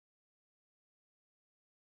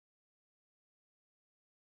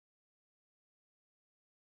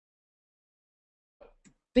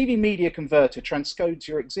DV Media Converter transcodes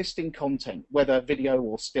your existing content, whether video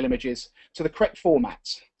or still images, to the correct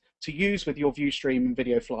formats to use with your ViewStream and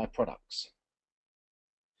VideoFly products.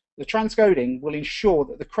 The transcoding will ensure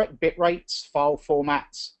that the correct bit rates, file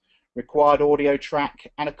formats, required audio track,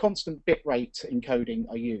 and a constant bit rate encoding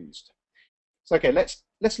are used. So okay, let's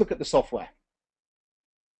look at the software.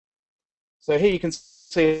 So here you can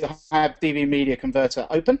see I have DV Media Converter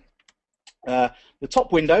open. The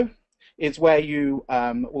top window is where you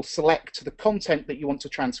will select the content that you want to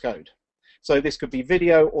transcode. So this could be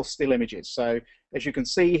video or still images. So as you can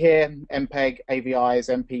see here, MPEG,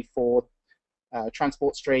 AVIs, MP4,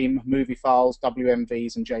 transport stream, movie files,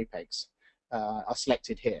 WMVs, and JPEGs are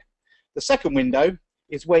selected here. The second window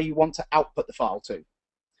is where you want to output the file to.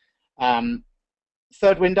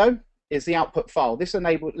 Third window is the output file. This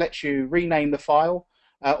lets you rename the file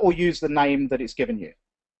or use the name that it's given you.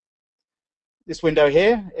 This window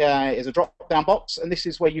here is a drop-down box, and this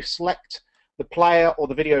is where you select the player or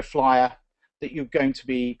the video flyer that you're going to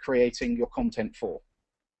be creating your content for.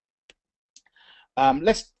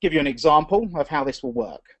 Let's give you an example of how this will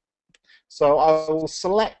work. So I will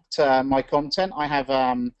select my content. I have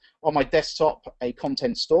on my desktop a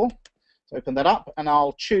content store. So open that up, and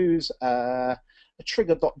I'll choose a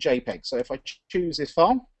trigger.jpg. So if I choose this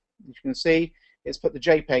file, as you can see, it's put the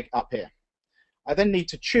JPEG up here. I then need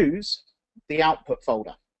to choose the output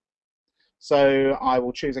folder. So I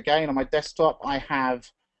will choose again on my desktop. I have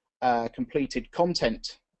a completed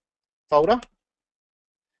content folder,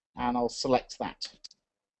 and I'll select that.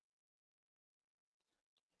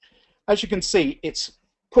 As you can see, it's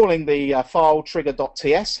calling the file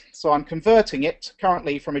trigger.ts, so I'm converting it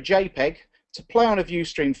currently from a JPEG to play on a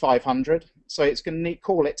ViewStream 500, so it's going to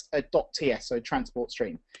call it a .ts, so transport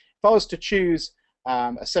stream. If I was to choose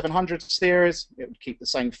a 700 series, it would keep the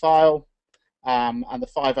same file, and the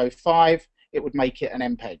 505, it would make it an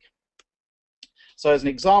MPEG. So as an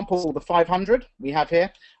example, the 500 we have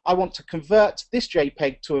here, I want to convert this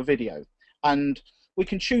JPEG to a video, and we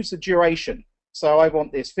can choose the duration. So I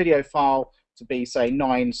want this video file to be, say,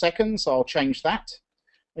 9 seconds, so I'll change that,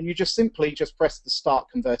 and you just simply press the Start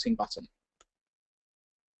Converting button.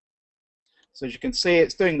 So as you can see,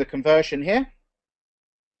 it's doing the conversion here.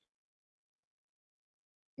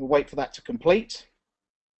 We'll wait for that to complete,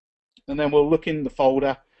 and then we'll look in the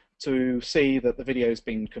folder to see that the video has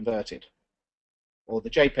been converted, or the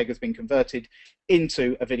JPEG has been converted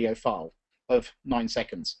into a video file of 9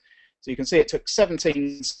 seconds. So you can see it took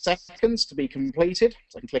 17 seconds to be completed,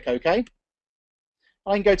 so I can click OK.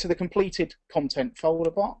 I can go to the completed content folder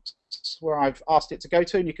box where I've asked it to go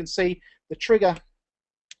to, and you can see the trigger.ts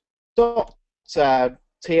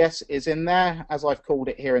is in there as I've called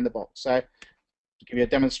it here in the box. So to give you a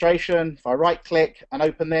demonstration, if I right click and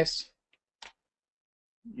open this,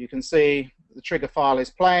 you can see the trigger file is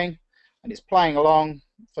playing, and it's playing along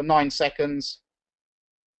for 9 seconds.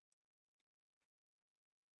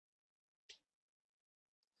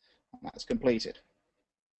 That's completed.